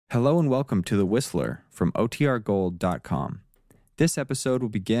Hello and welcome to The Whistler from OTRGold.com. This episode will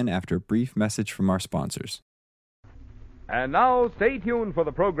begin after a brief message from our sponsors. And now, stay tuned for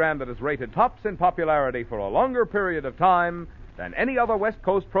the program that is rated tops in popularity for a longer period of time than any other West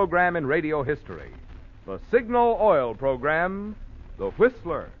Coast program in radio history. The Signal Oil program, The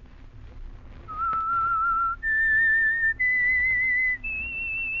Whistler.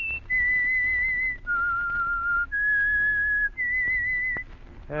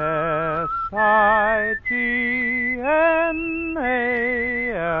 S-I-G-N-A-L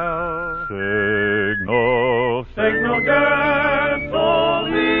Signal gasoline.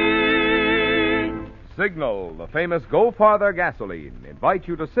 Signal, the famous Go Farther gasoline, invites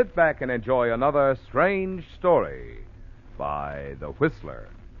you to sit back and enjoy another strange story by The Whistler.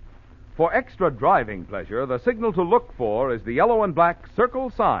 For extra driving pleasure, the signal to look for is the yellow and black circle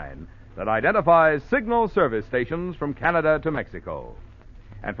sign that identifies Signal service stations from Canada to Mexico.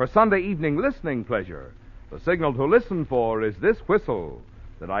 And for Sunday evening listening pleasure, the signal to listen for is this whistle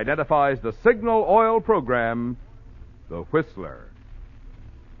that identifies the Signal Oil program, The Whistler.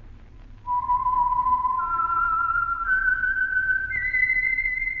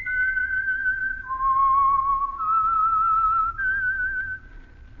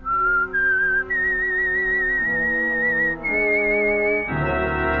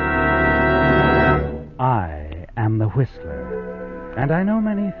 I am the Whistler, and I know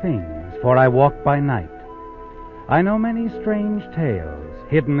many things, for I walk by night. I know many strange tales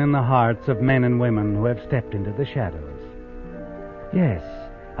hidden in the hearts of men and women who have stepped into the shadows. Yes,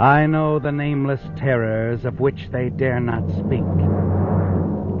 I know the nameless terrors of which they dare not speak.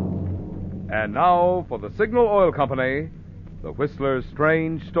 And now, for the Signal Oil Company, The Whistler's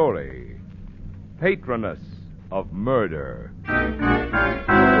strange story, Patroness of Murder.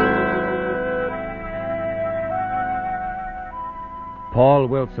 Paul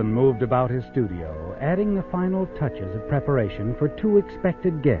Wilson moved about his studio, adding the final touches of preparation for two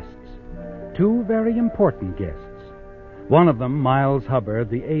expected guests, two very important guests. One of them, Miles Hubbard,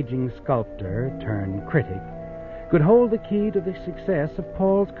 the aging sculptor turned critic, could hold the key to the success of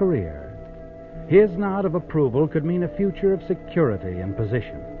Paul's career. His nod of approval could mean a future of security and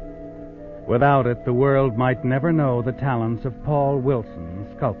position. Without it, the world might never know the talents of Paul Wilson,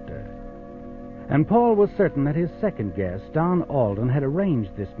 sculptor. And Paul was certain that his second guest, Don Alden, had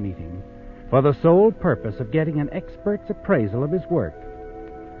arranged this meeting for the sole purpose of getting an expert's appraisal of his work.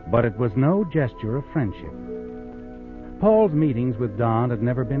 But it was no gesture of friendship. Paul's meetings with Don had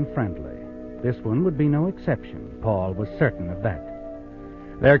never been friendly. This one would be no exception. Paul was certain of that.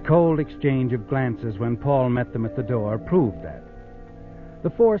 Their cold exchange of glances when Paul met them at the door proved that. The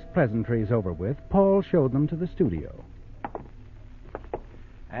forced pleasantries over with, Paul showed them to the studio.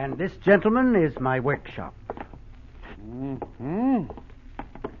 And this, gentleman, is my workshop. Mm-hmm.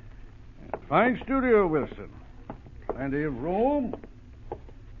 Fine studio, Wilson. Plenty of room.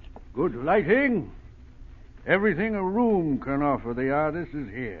 Good lighting. Everything a room can offer the artist is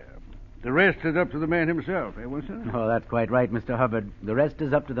here. The rest is up to the man himself, eh, Wilson? Oh, that's quite right, Mr. Hubbard. The rest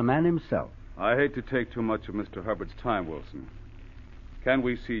is up to the man himself. I hate to take too much of Mr. Hubbard's time, Wilson. Can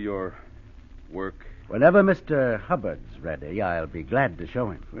we see your work? Whenever Mr. Hubbard's ready, I'll be glad to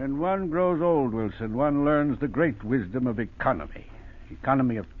show him. When one grows old, Wilson, one learns the great wisdom of economy.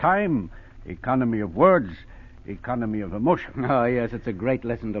 Economy of time, economy of words, economy of emotion. Oh, yes, it's a great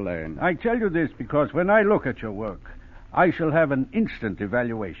lesson to learn. I tell you this because when I look at your work, I shall have an instant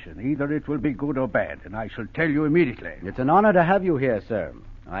evaluation. Either it will be good or bad, and I shall tell you immediately. It's an honor to have you here, sir.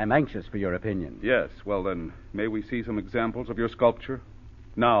 I'm anxious for your opinion. Yes, well then, may we see some examples of your sculpture?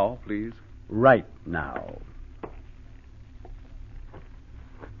 Now, please. Right now.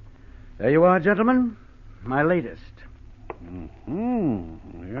 There you are, gentlemen. My latest. Yes.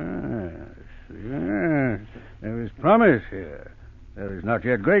 There is promise here. There is not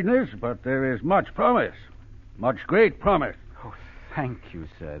yet greatness, but there is much promise. Much great promise. Oh, thank you,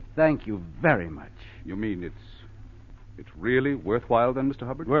 sir. Thank you very much. You mean it's really worthwhile then, Mr.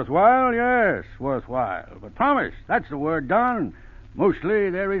 Hubbard? Worthwhile, yes, worthwhile. But promise, that's the word, Don. Mostly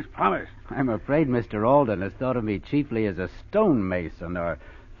there is promise. I'm afraid Mr. Alden has thought of me chiefly as a stonemason, or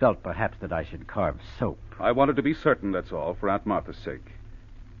felt perhaps that I should carve soap. I wanted to be certain, that's all, for Aunt Martha's sake.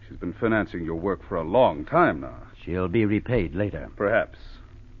 She's been financing your work for a long time now. She'll be repaid later. Perhaps.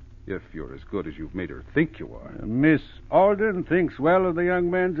 If you're as good as you've made her think you are. Miss Alden thinks well of the young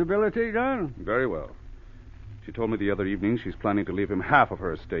man's ability, Don? Very well. She told me the other evening she's planning to leave him half of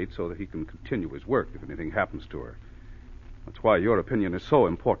her estate so that he can continue his work if anything happens to her. That's why your opinion is so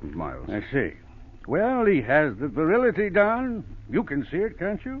important, Miles. I see. Well, he has the virility, Don. You can see it,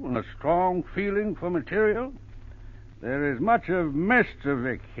 can't you? And a strong feeling for material. There is much of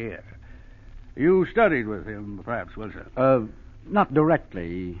Mestrovic here. You studied with him, perhaps, Wilson? Not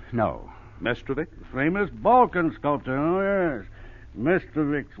directly, no. Mestrovic? Famous Balkan sculptor, oh, yes.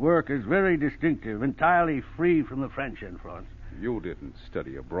 Mestrovic's work is very distinctive, entirely free from the French influence. You didn't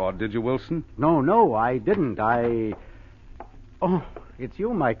study abroad, did you, Wilson? No, I didn't. Oh, it's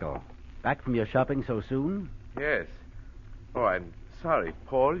you, Michael. Back from your shopping so soon? Yes. Oh, I'm sorry,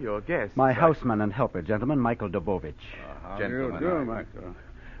 Paul, your guest. My houseman and helper, gentlemen, Michael Dobovich. How do you do, Michael?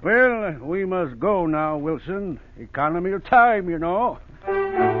 Well, we must go now, Wilson. Economy of time, you know.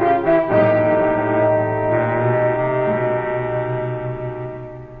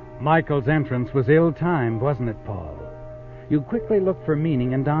 Michael's entrance was ill-timed, wasn't it, Paul? You quickly look for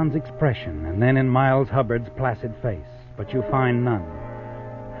meaning in Don's expression and then in Miles Hubbard's placid face, but you find none.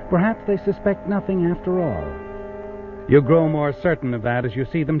 Perhaps they suspect nothing after all. You grow more certain of that as you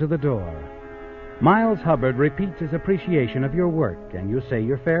see them to the door. Miles Hubbard repeats his appreciation of your work, and you say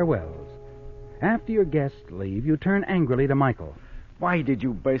your farewells. After your guests leave, you turn angrily to Michael. Why did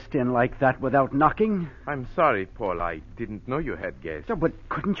you burst in like that without knocking? I'm sorry, Paul. I didn't know you had guests. No, but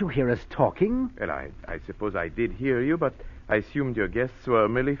couldn't you hear us talking? Well, I suppose I did hear you, but I assumed your guests were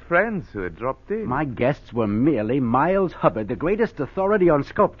merely friends who had dropped in. My guests were merely Miles Hubbard, the greatest authority on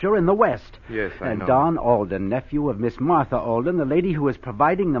sculpture in the West. Yes, I know. Don Alden, nephew of Miss Martha Alden, the lady who is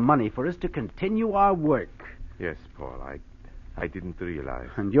providing the money for us to continue our work. Yes, Paul. I didn't realize.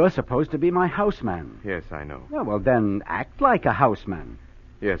 And you're supposed to be my houseman. Yes, I know. Oh, well, then act like a houseman.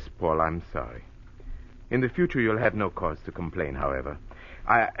 Yes, Paul, I'm sorry. In the future, you'll have no cause to complain, however.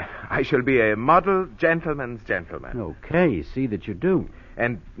 I shall be a model gentleman's gentleman. Okay, see that you do.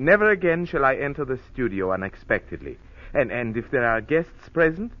 And never again shall I enter the studio unexpectedly. And if there are guests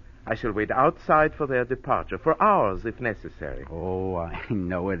present, I shall wait outside for their departure, for hours if necessary. Oh, I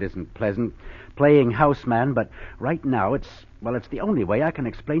know it isn't pleasant playing houseman, but right now it's the only way I can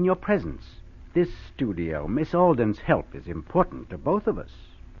explain your presence. This studio, Miss Alden's help is important to both of us.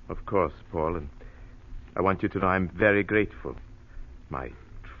 Of course, Paul, and I want you to know I'm very grateful. My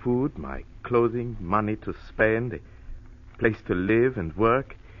food, my clothing, money to spend, a place to live and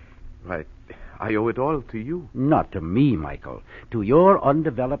work, why, I owe it all to you. Not to me, Michael. To your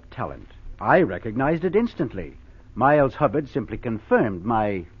undeveloped talent. I recognized it instantly. Miles Hubbard simply confirmed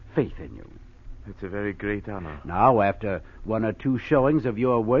my faith in you. It's a very great honor. Now, after one or two showings of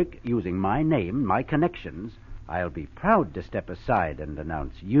your work using my name, my connections, I'll be proud to step aside and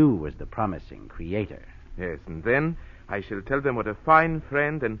announce you as the promising creator. Yes, and then I shall tell them what a fine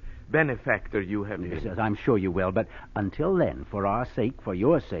friend and benefactor you have been. Yes, I'm sure you will, but until then, for our sake, for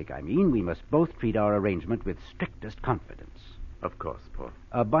your sake, we must both treat our arrangement with strictest confidence. Of course, Paul.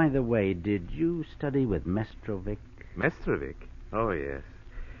 By the way, did you study with Mestrovic? Mestrovic? Oh, yes.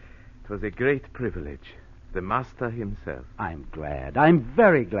 It was a great privilege. The master himself. I'm glad. I'm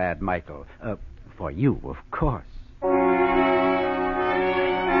very glad, Michael. For you, of course.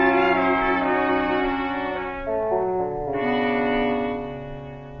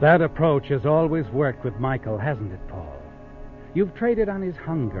 That approach has always worked with Michael, hasn't it, Paul? You've traded on his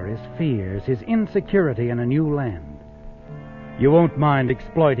hunger, his fears, his insecurity in a new land. You won't mind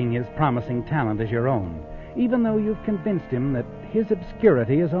exploiting his promising talent as your own, even though you've convinced him that his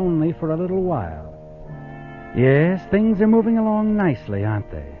obscurity is only for a little while. Yes, things are moving along nicely, aren't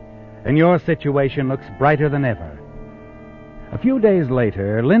they? And your situation looks brighter than ever. A few days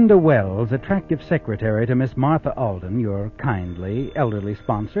later, Linda Wells, attractive secretary to Miss Martha Alden, your kindly, elderly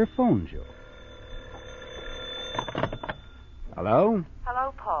sponsor, phones you. Hello?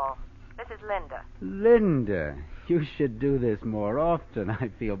 Hello, Paul. This is Linda. Linda, you should do this more often. I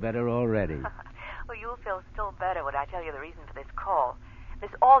feel better already. Well, you'll feel still better when I tell you the reason for this call.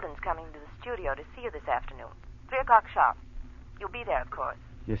 Miss Alden's coming to the studio to see you this afternoon. 3 o'clock sharp. You'll be there, of course.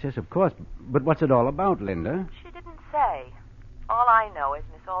 Yes, of course. But what's it all about, Linda? She didn't say. All I know is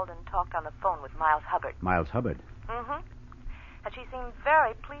Miss Alden talked on the phone with Miles Hubbard. Miles Hubbard? Mm-hmm. And she seemed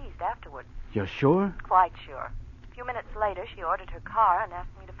very pleased afterwards. You're sure? Quite sure. A few minutes later, she ordered her car and asked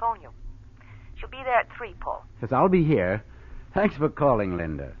me to phone you. She'll be there at 3, Paul. Yes, I'll be here. Thanks for calling,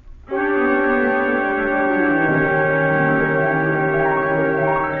 Linda.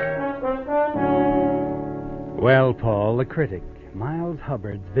 Well, Paul, the critic, Miles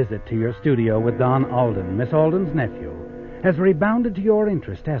Hubbard's visit to your studio with Don Alden, Miss Alden's nephew, has rebounded to your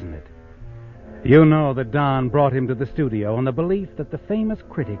interest, hasn't it? You know that Don brought him to the studio on the belief that the famous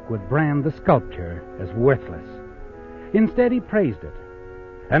critic would brand the sculpture as worthless. Instead, he praised it.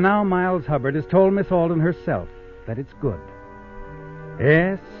 And now Miles Hubbard has told Miss Alden herself that it's good.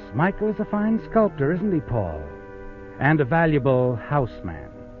 Yes, Michael is a fine sculptor, isn't he, Paul? And a valuable houseman.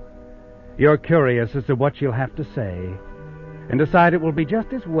 You're curious as to what she'll have to say, and decide it will be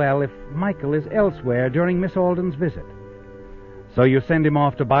just as well if Michael is elsewhere during Miss Alden's visit. So you send him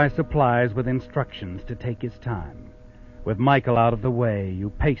off to buy supplies with instructions to take his time. With Michael out of the way,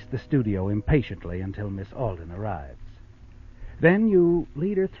 you pace the studio impatiently until Miss Alden arrives. Then you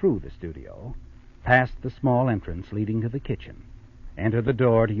lead her through the studio, past the small entrance leading to the kitchen, enter the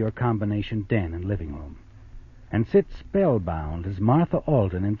door to your combination den and living room, and sit spellbound as Martha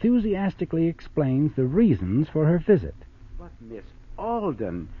Alden enthusiastically explains the reasons for her visit. But, Miss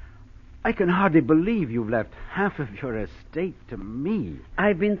Alden, I can hardly believe you've left half of your estate to me.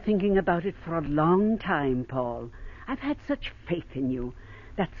 I've been thinking about it for a long time, Paul. I've had such faith in you.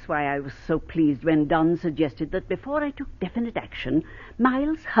 That's why I was so pleased when Don suggested that before I took definite action,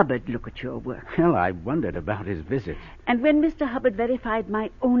 Miles Hubbard look at your work. Well, I wondered about his visit. And when Mr. Hubbard verified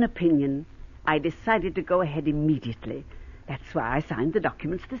my own opinion, I decided to go ahead immediately. That's why I signed the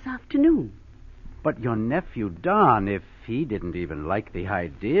documents this afternoon. But your nephew, Don, if he didn't even like the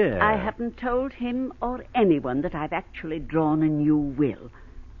idea... I haven't told him or anyone that I've actually drawn a new will.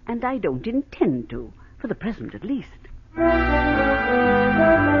 And I don't intend to, for the present at least.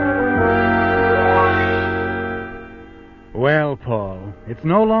 Well, Paul, it's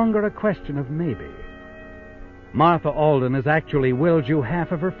no longer a question of maybe. Martha Alden has actually willed you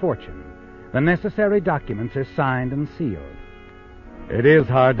half of her fortune. The necessary documents are signed and sealed. It is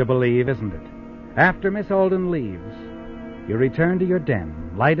hard to believe, isn't it? After Miss Alden leaves, you return to your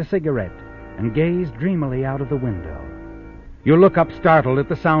den, light a cigarette, and gaze dreamily out of the window. You look up startled at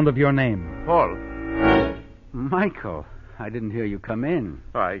the sound of your name. Paul. Michael, I didn't hear you come in.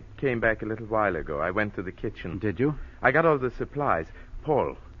 Oh, I came back a little while ago. I went to the kitchen. Did you? I got all the supplies.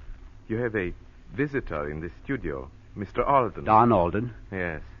 Paul, you have a visitor in the studio, Mr. Alden. Don Alden?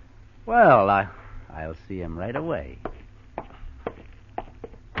 Yes. Well, I'll see him right away.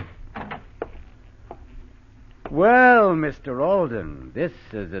 Well, Mr. Alden, this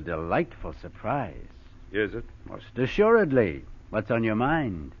is a delightful surprise. Is it? Most assuredly. What's on your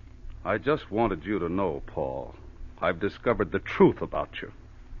mind? I just wanted you to know, Paul. I've discovered the truth about you.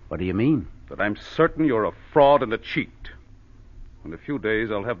 What do you mean? That I'm certain you're a fraud and a cheat. In a few days,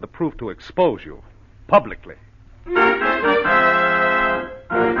 I'll have the proof to expose you. Publicly.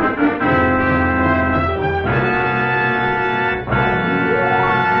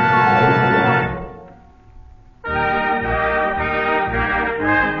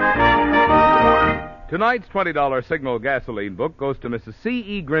 Tonight's $20 Signal gasoline book goes to Mrs.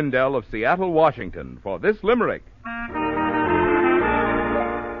 C.E. Grindell of Seattle, Washington, for this limerick.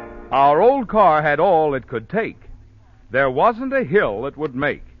 Our old car had all it could take. There wasn't a hill it would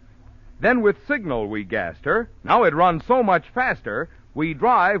make. Then with Signal we gassed her. Now it runs so much faster, we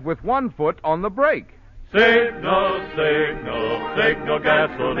drive with 1 foot on the brake. Signal, signal, signal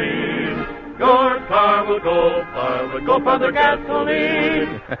gasoline. Your car will go farther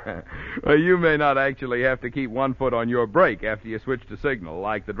gasoline. Well, you may not actually have to keep 1 foot on your brake after you switch to Signal,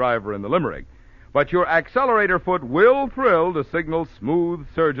 like the driver in the limerick. But your accelerator foot will thrill to Signal's smooth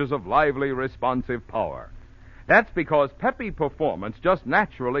surges of lively, responsive power. That's because peppy performance just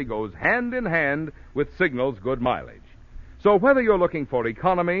naturally goes hand in hand with Signal's good mileage. So whether you're looking for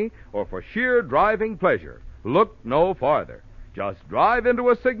economy or for sheer driving pleasure, look no farther. Just drive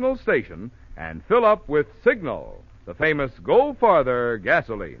into a Signal station and fill up with Signal, the famous Go Farther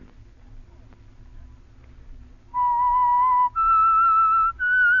gasoline.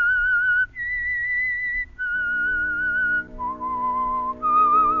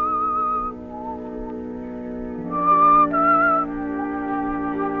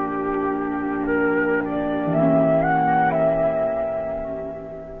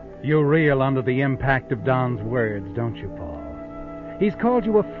 You reel under the impact of Don's words, don't you, Paul? He's called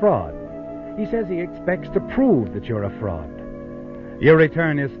you a fraud. He says he expects to prove that you're a fraud. You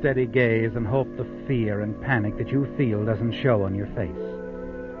return his steady gaze and hope the fear and panic that you feel doesn't show on your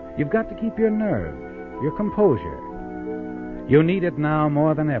face. You've got to keep your nerve, your composure. You need it now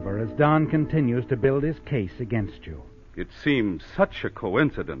more than ever as Don continues to build his case against you. It seems such a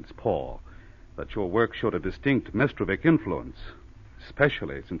coincidence, Paul, that your work showed a distinct Mestrovic influence,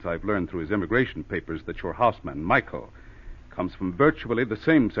 especially since I've learned through his immigration papers that your houseman, Michael, comes from virtually the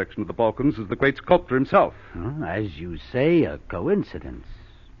same section of the Balkans as the great sculptor himself. Well, as you say, a coincidence.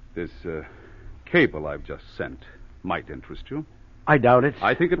 This cable I've just sent might interest you. I doubt it.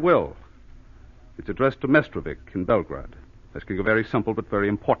 I think it will. It's addressed to Mestrovic in Belgrade, asking a very simple but very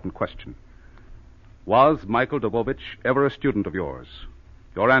important question. Was Michael Dovovich ever a student of yours?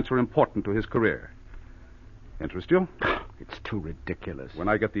 Your answer important to his career. Interest you? It's too ridiculous. When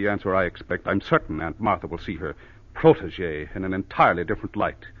I get the answer I expect, I'm certain Aunt Martha will see her protégé in an entirely different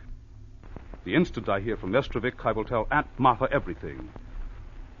light. The instant I hear from Nestrovic, I will tell Aunt Martha everything.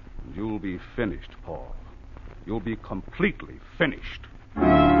 And you'll be finished, Paul. You'll be completely finished.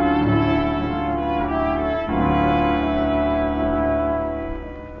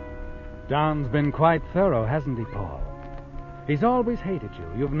 Don's been quite thorough, hasn't he, Paul? He's always hated you.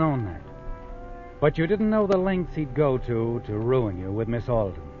 You've known that. But you didn't know the lengths he'd go to ruin you with Miss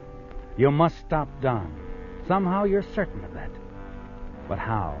Alden. You must stop Don. Somehow you're certain of that. But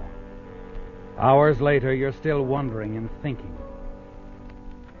how? Hours later, you're still wondering and thinking.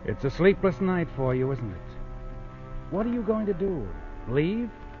 It's a sleepless night for you, isn't it? What are you going to do? Leave?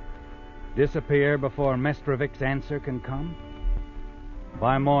 Disappear before Mestrovic's answer can come?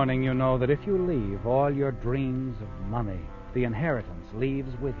 By morning, you know that if you leave, all your dreams of money, the inheritance,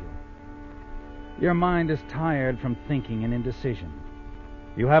 leaves with you. Your mind is tired from thinking and indecision.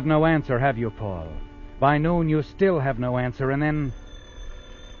 You have no answer, have you, Paul? By noon, you still have no answer, and then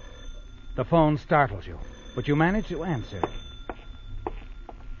the phone startles you, but you manage to answer.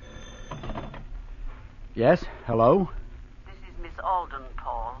 Yes, hello? This is Miss Alden,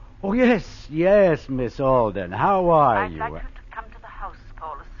 Paul. Oh, yes, Miss Alden. How are I'd you? like you to come to the house,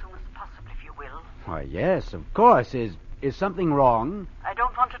 Paul, as soon as possible, if you will. Why, yes, of course. Is something wrong? I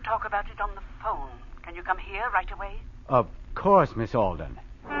don't want to talk about it on the phone. Can you come here right away? Of course, Miss Alden.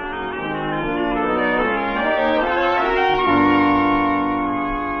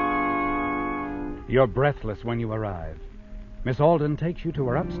 You're breathless when you arrive. Miss Alden takes you to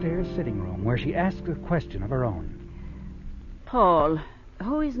her upstairs sitting room, where she asks a question of her own. Paul,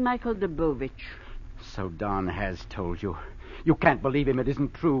 who is Michael Dubovich? So Don has told you. You can't believe him. It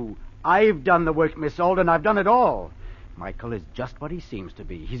isn't true. I've done the work, Miss Alden. I've done it all. Michael is just what he seems to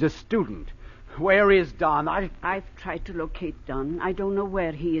be. He's a student. Where is Don? I've tried to locate Don. I don't know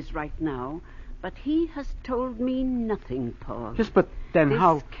where he is right now. But he has told me nothing, Paul. Yes, but then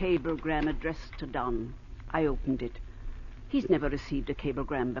how... This cablegram addressed to Don. I opened it. He's never received a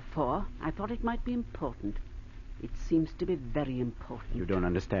cablegram before. I thought it might be important. It seems to be very important. You don't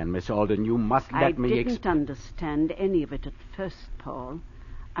understand, Miss Alden. You must let me... I didn't understand any of it at first, Paul.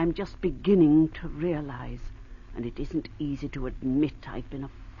 I'm just beginning to realize. And it isn't easy to admit I've been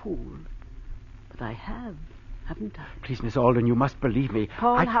a fool. But I have, haven't I? Please, Miss Alden, you must believe me.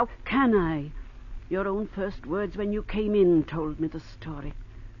 Paul, how can I? Your own first words when you came in told me the story.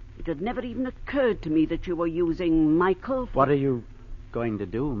 It had never even occurred to me that you were using Michael for... What are you going to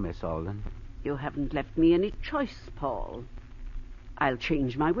do, Miss Alden? You haven't left me any choice, Paul. I'll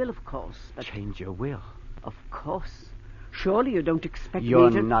change my will, of course, but... Change your will? Of course. Surely you don't expect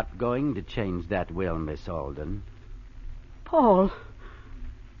You're me to... not going to change that will, Miss Alden. Paul,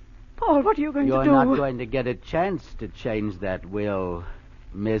 what are you going to do? You're not going to get a chance to change that will,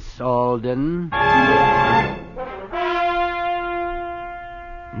 Miss Alden.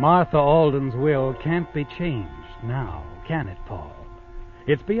 Martha Alden's will can't be changed now, can it, Paul?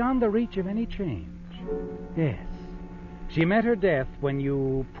 It's beyond the reach of any change. Yes. She met her death when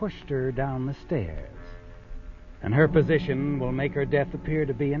you pushed her down the stairs. And her position will make her death appear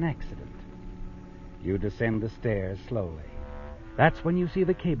to be an accident. You descend the stairs slowly. That's when you see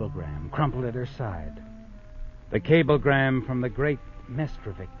the cablegram crumpled at her side. The cablegram from the great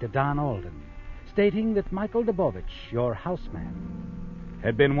Mestrovic to Don Alden, stating that Michael Dubovich, your houseman,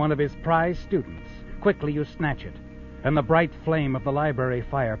 had been one of his prize students. Quickly you snatch it, and the bright flame of the library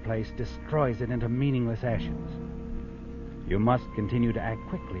fireplace destroys it into meaningless ashes. You must continue to act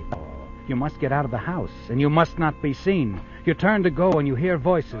quickly, Paul. You must get out of the house, and you must not be seen. You turn to go, and you hear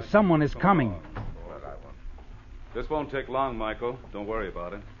voices. Someone is coming. This won't take long, Michael. Don't worry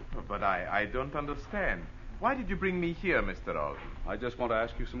about it. But I don't understand. Why did you bring me here, Mr. Alden? I just want to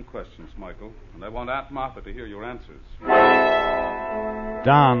ask you some questions, Michael, and I want Aunt Martha to hear your answers.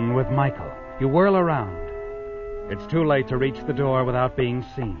 Don with Michael. You whirl around. It's too late to reach the door without being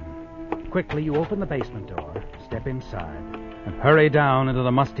seen. Quickly, you open the basement door, step inside, and hurry down into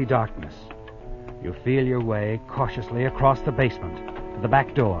the musty darkness. You feel your way cautiously across the basement to the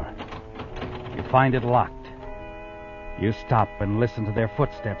back door. You find it locked. You stop and listen to their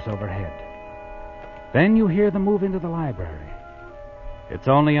footsteps overhead. Then you hear them move into the library. It's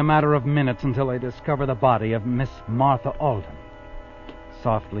only a matter of minutes until they discover the body of Miss Martha Alden.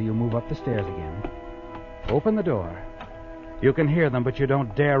 Softly, you move up the stairs again. Open the door. You can hear them, but you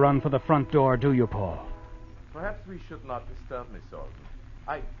don't dare run for the front door, do you, Paul? Perhaps we should not disturb Miss Alden.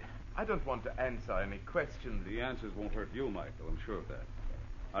 I don't want to answer any questions. The answers won't hurt you, Michael. I'm sure of that.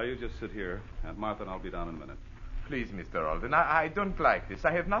 Now, you just sit here. Aunt Martha and I'll be down in a minute. Please, Mr. Alden, I don't like this.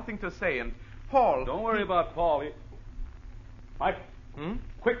 I have nothing to say, and Paul... Don't worry about Paul. Mike,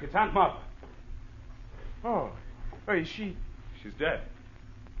 quick, it's Aunt Martha. Oh, is she... She's dead.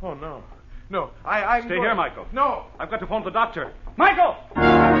 Oh, no. No, I'm Stay going. here, Michael. No. I've got to phone the doctor. Michael!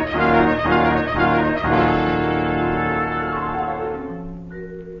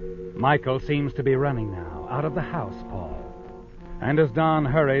 Michael seems to be running now, out of the house, Paul. And as Don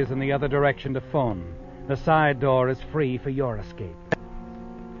hurries in the other direction to phone, the side door is free for your escape.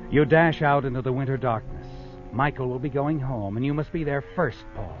 You dash out into the winter darkness. Michael will be going home, and you must be there first,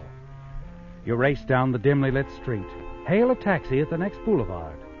 Paul. You race down the dimly lit street, hail a taxi at the next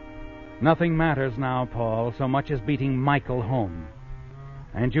boulevard. Nothing matters now, Paul, so much as beating Michael home.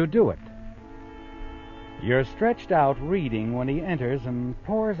 And you do it. You're stretched out reading when he enters and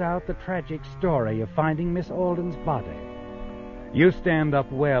pours out the tragic story of finding Miss Alden's body. You stand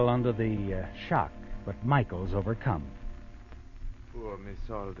up well under the shock, but Michael's overcome. Poor Miss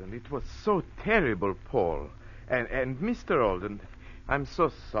Alden. It was so terrible, Paul. And Mr. Alden, I'm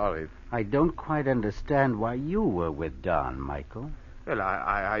so sorry. I don't quite understand why you were with Don, Michael. Well,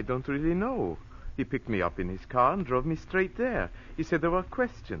 I don't really know. He picked me up in his car and drove me straight there. He said there were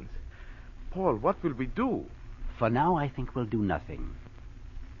questions. Paul, what will we do? For now, I think we'll do nothing.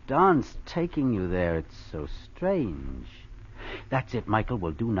 Don's taking you there. It's so strange. That's it, Michael.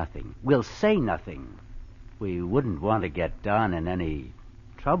 We'll do nothing. We'll say nothing. We wouldn't want to get Don in any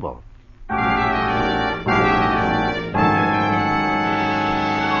trouble.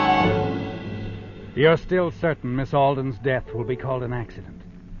 You're still certain Miss Alden's death will be called an accident.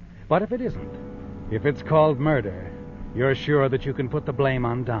 But if it isn't, if it's called murder, you're sure that you can put the blame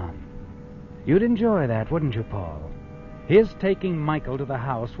on Don. You'd enjoy that, wouldn't you, Paul? His taking Michael to the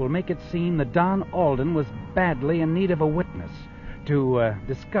house will make it seem that Don Alden was badly in need of a witness to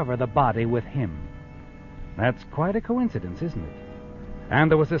discover the body with him. That's quite a coincidence, isn't it?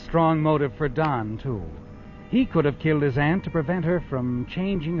 And there was a strong motive for Don, too. He could have killed his aunt to prevent her from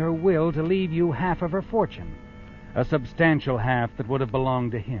changing her will to leave you half of her fortune, a substantial half that would have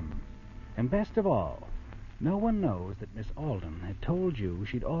belonged to him. And best of all, no one knows that Miss Alden had told you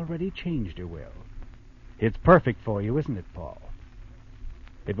she'd already changed her will. It's perfect for you, isn't it, Paul?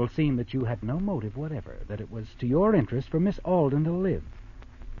 It will seem that you had no motive whatever, that it was to your interest for Miss Alden to live.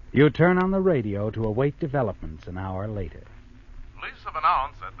 You turn on the radio to await developments an hour later. Police have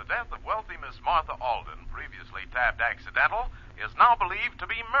announced that the death of wealthy Miss Martha Alden, previously tabbed accidental, is now believed to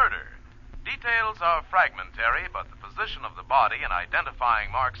be murder. Details are fragmentary, but the position of the body and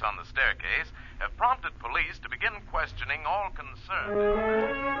identifying marks on the staircase have prompted police to begin questioning all concerned.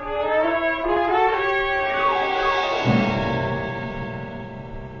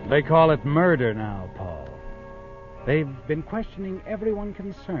 They call it murder now, Paul. They've been questioning everyone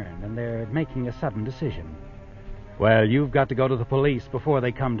concerned, and they're making a sudden decision. Well, you've got to go to the police before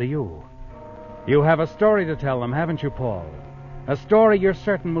they come to you. You have a story to tell them, haven't you, Paul? A story you're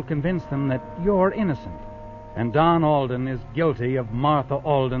certain will convince them that you're innocent, and Don Alden is guilty of Martha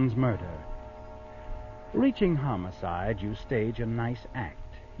Alden's murder. Reaching homicide, you stage a nice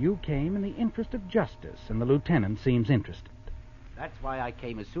act. You came in the interest of justice, and the lieutenant seems interested. That's why I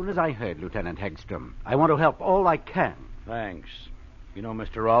came as soon as I heard, Lieutenant Hegstrom. I want to help all I can. Thanks. You know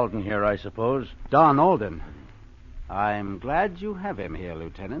Mr. Alden here, I suppose? Don Alden. I'm glad you have him here,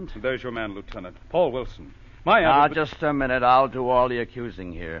 Lieutenant. There's your man, Lieutenant. Paul Wilson. Now, just a minute. I'll do all the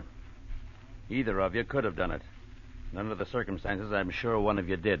accusing here. Either of you could have done it. Under the circumstances, I'm sure one of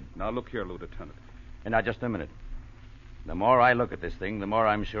you did. Now, look here, Lieutenant. And now, just a minute. The more I look at this thing, the more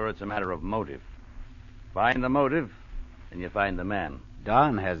I'm sure it's a matter of motive. Find the motive, and you find the man.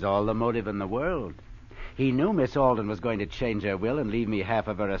 Don has all the motive in the world. He knew Miss Alden was going to change her will and leave me half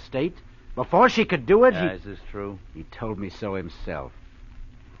of her estate. Before she could do it, Is this true? He told me so himself.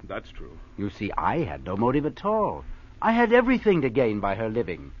 That's true. You see, I had no motive at all. I had everything to gain by her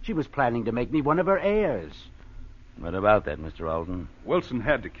living. She was planning to make me one of her heirs. What about that, Mr. Alden? Wilson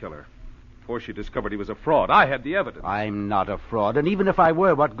had to kill her. Before she discovered he was a fraud, I had the evidence. I'm not a fraud, and even if I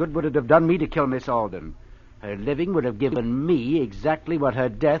were, what good would it have done me to kill Miss Alden? Her living would have given me exactly what her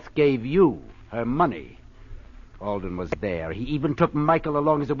death gave you, her money. Alden was there. He even took Michael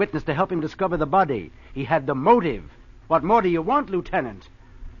along as a witness to help him discover the body. He had the motive. What more do you want, Lieutenant?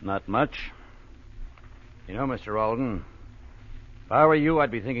 Not much. You know, Mr. Alden, if I were you, I'd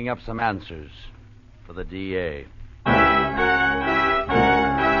be thinking up some answers for the DA.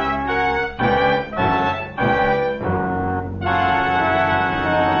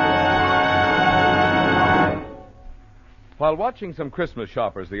 While watching some Christmas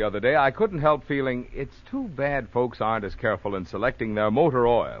shoppers the other day, I couldn't help feeling it's too bad folks aren't as careful in selecting their motor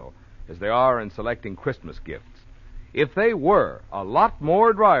oil as they are in selecting Christmas gifts. If they were, a lot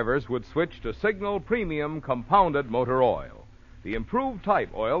more drivers would switch to Signal Premium Compounded Motor Oil, the improved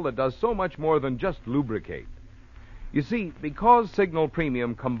type oil that does so much more than just lubricate. You see, because Signal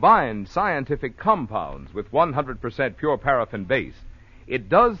Premium combines scientific compounds with 100% pure paraffin base, it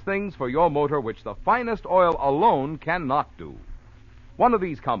does things for your motor which the finest oil alone cannot do. One of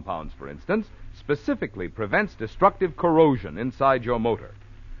these compounds, for instance, specifically prevents destructive corrosion inside your motor.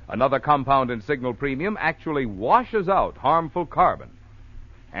 Another compound in Signal Premium actually washes out harmful carbon.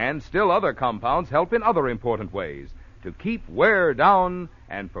 And still other compounds help in other important ways to keep wear down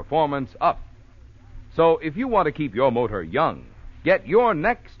and performance up. So if you want to keep your motor young, get your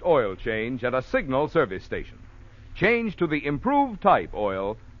next oil change at a Signal service station. Change to the improved type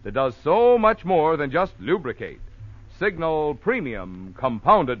oil that does so much more than just lubricate. Signal Premium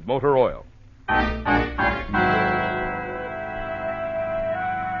Compounded Motor Oil.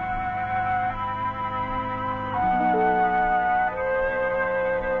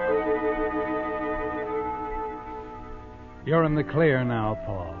 You're in the clear now,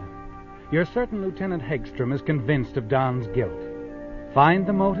 Paul. You're certain Lieutenant Hegstrom is convinced of Don's guilt. Find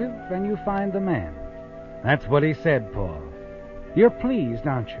the motive, and you find the man. That's what he said, Paul. You're pleased,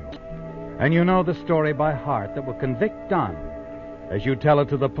 aren't you? And you know the story by heart that will convict Don as you tell it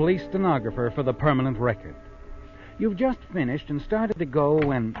to the police stenographer for the permanent record. You've just finished and started to go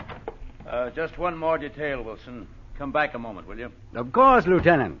when... Just one more detail, Wilson. Come back a moment, will you? Of course,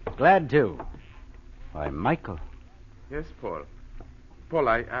 Lieutenant. Glad to. Why, Michael. Yes, Paul. Paul,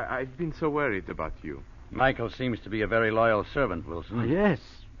 I've been so worried about you. Michael seems to be a very loyal servant, Wilson. Oh, yes.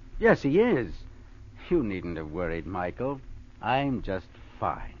 Yes, he is. You needn't have worried, Michael. I'm just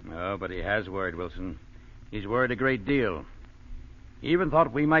fine. No, but he has worried, Wilson. He's worried a great deal. He even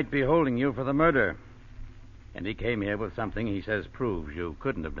thought we might be holding you for the murder. And he came here with something he says proves you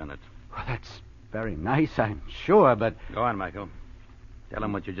couldn't have done it. Well, that's very nice, I'm sure, but... Go on, Michael. Tell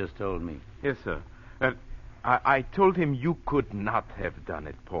him what you just told me. Yes, sir. I told him you could not have done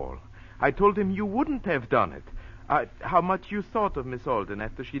it, Paul. I told him you wouldn't have done it. How much you thought of Miss Alden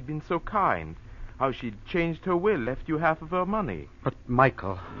after she'd been so kind. How she'd changed her will, left you half of her money. But,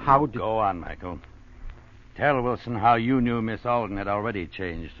 Michael, how did... Go on, Michael. Tell Wilson how you knew Miss Alden had already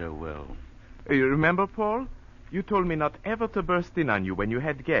changed her will. You remember, Paul? You told me not ever to burst in on you when you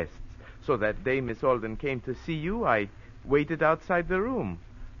had guests. So that day Miss Alden came to see you, I waited outside the room.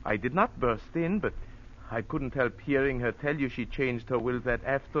 I did not burst in, but I couldn't help hearing her tell you she changed her will that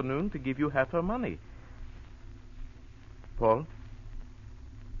afternoon to give you half her money. Paul?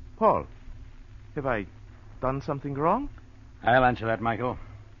 Paul, have I done something wrong? I'll answer that, Michael.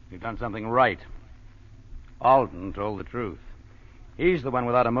 You've done something right. Alden told the truth. He's the one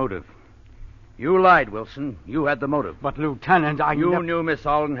without a motive. You lied, Wilson. You had the motive. But, Lieutenant, You knew Miss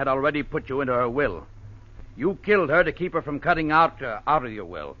Alden had already put you into her will. You killed her to keep her from cutting out of your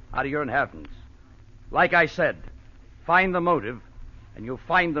will, out of your inheritance. Like I said, find the motive, and you'll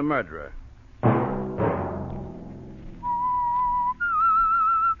find the murderer.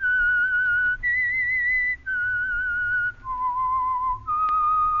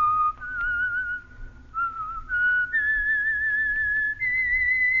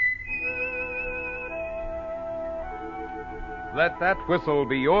 Let that whistle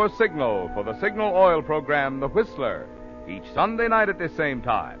be your signal for the Signal Oil program, The Whistler, each Sunday night at this same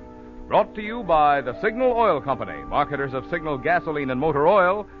time. Brought to you by the Signal Oil Company, marketers of Signal gasoline and motor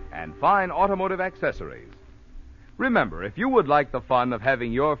oil and fine automotive accessories. Remember, if you would like the fun of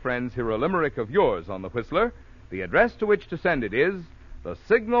having your friends hear a limerick of yours on The Whistler, the address to which to send it is the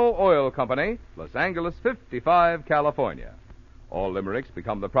Signal Oil Company, Los Angeles 55, California. All limericks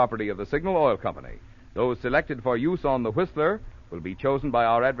become the property of the Signal Oil Company. Those selected for use on The Whistler will be chosen by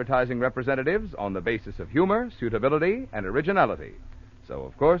our advertising representatives on the basis of humor, suitability, and originality. So,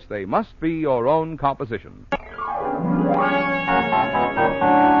 of course, they must be your own composition.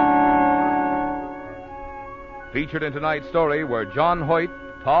 Featured in tonight's story were John Hoyt,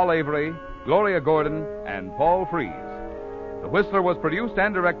 Tall Avery, Gloria Gordon, and Paul Frees. The Whistler was produced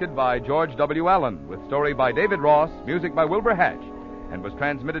and directed by George W. Allen, with story by David Ross, music by Wilbur Hatch, and was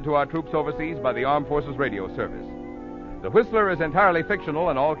transmitted to our troops overseas by the Armed Forces Radio Service. The Whistler is entirely fictional,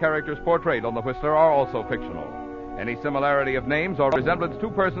 and all characters portrayed on The Whistler are also fictional. Any similarity of names or resemblance to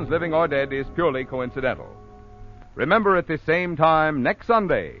persons living or dead is purely coincidental. Remember at this same time next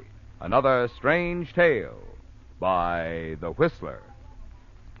Sunday, another strange tale by The Whistler.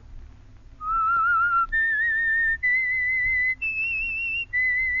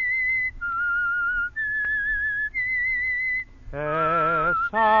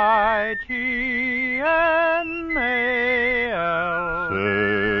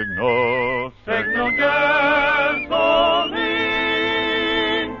 Signal, Signal gasoline.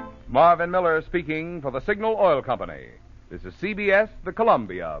 Marvin Miller speaking for the Signal Oil Company. This is CBS, the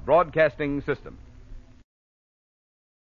Columbia Broadcasting System.